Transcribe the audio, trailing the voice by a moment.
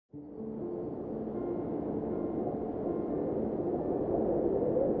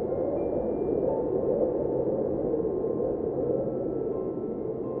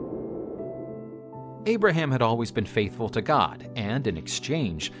Abraham had always been faithful to God and, in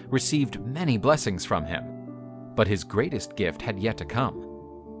exchange, received many blessings from him. But his greatest gift had yet to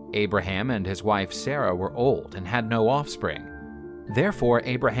come. Abraham and his wife Sarah were old and had no offspring. Therefore,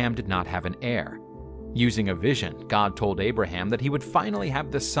 Abraham did not have an heir. Using a vision, God told Abraham that he would finally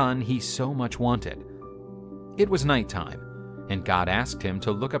have the son he so much wanted. It was nighttime, and God asked him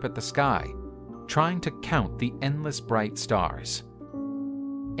to look up at the sky, trying to count the endless bright stars.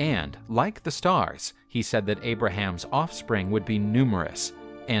 And, like the stars, he said that Abraham's offspring would be numerous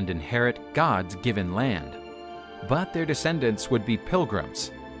and inherit God's given land. But their descendants would be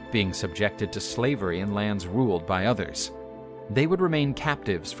pilgrims, being subjected to slavery in lands ruled by others. They would remain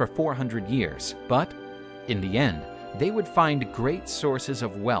captives for 400 years, but, in the end, they would find great sources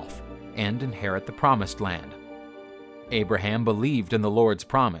of wealth and inherit the promised land. Abraham believed in the Lord's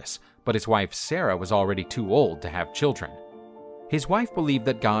promise, but his wife Sarah was already too old to have children. His wife believed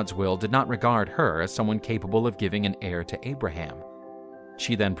that God's will did not regard her as someone capable of giving an heir to Abraham.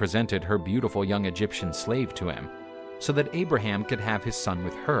 She then presented her beautiful young Egyptian slave to him, so that Abraham could have his son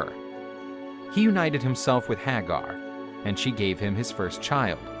with her. He united himself with Hagar, and she gave him his first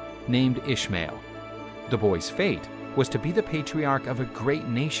child, named Ishmael. The boy's fate was to be the patriarch of a great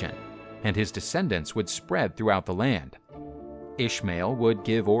nation, and his descendants would spread throughout the land. Ishmael would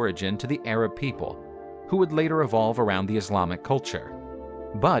give origin to the Arab people, who would later evolve around the Islamic culture.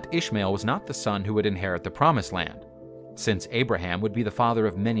 But Ishmael was not the son who would inherit the Promised Land, since Abraham would be the father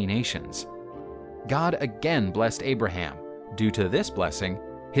of many nations. God again blessed Abraham. Due to this blessing,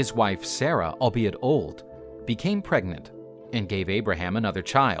 his wife Sarah, albeit old, became pregnant and gave Abraham another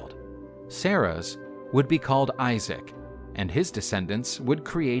child. Sarah's would be called Isaac, and his descendants would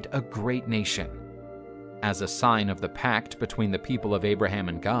create a great nation. As a sign of the pact between the people of Abraham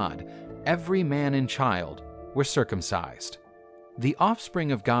and God, every man and child were circumcised. The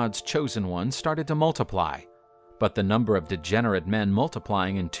offspring of God's chosen ones started to multiply, but the number of degenerate men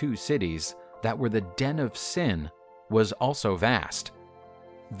multiplying in 2 cities that were the den of sin was also vast.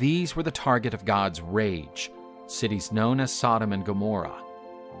 These were the target of God's rage, cities known as Sodom and Gomorrah.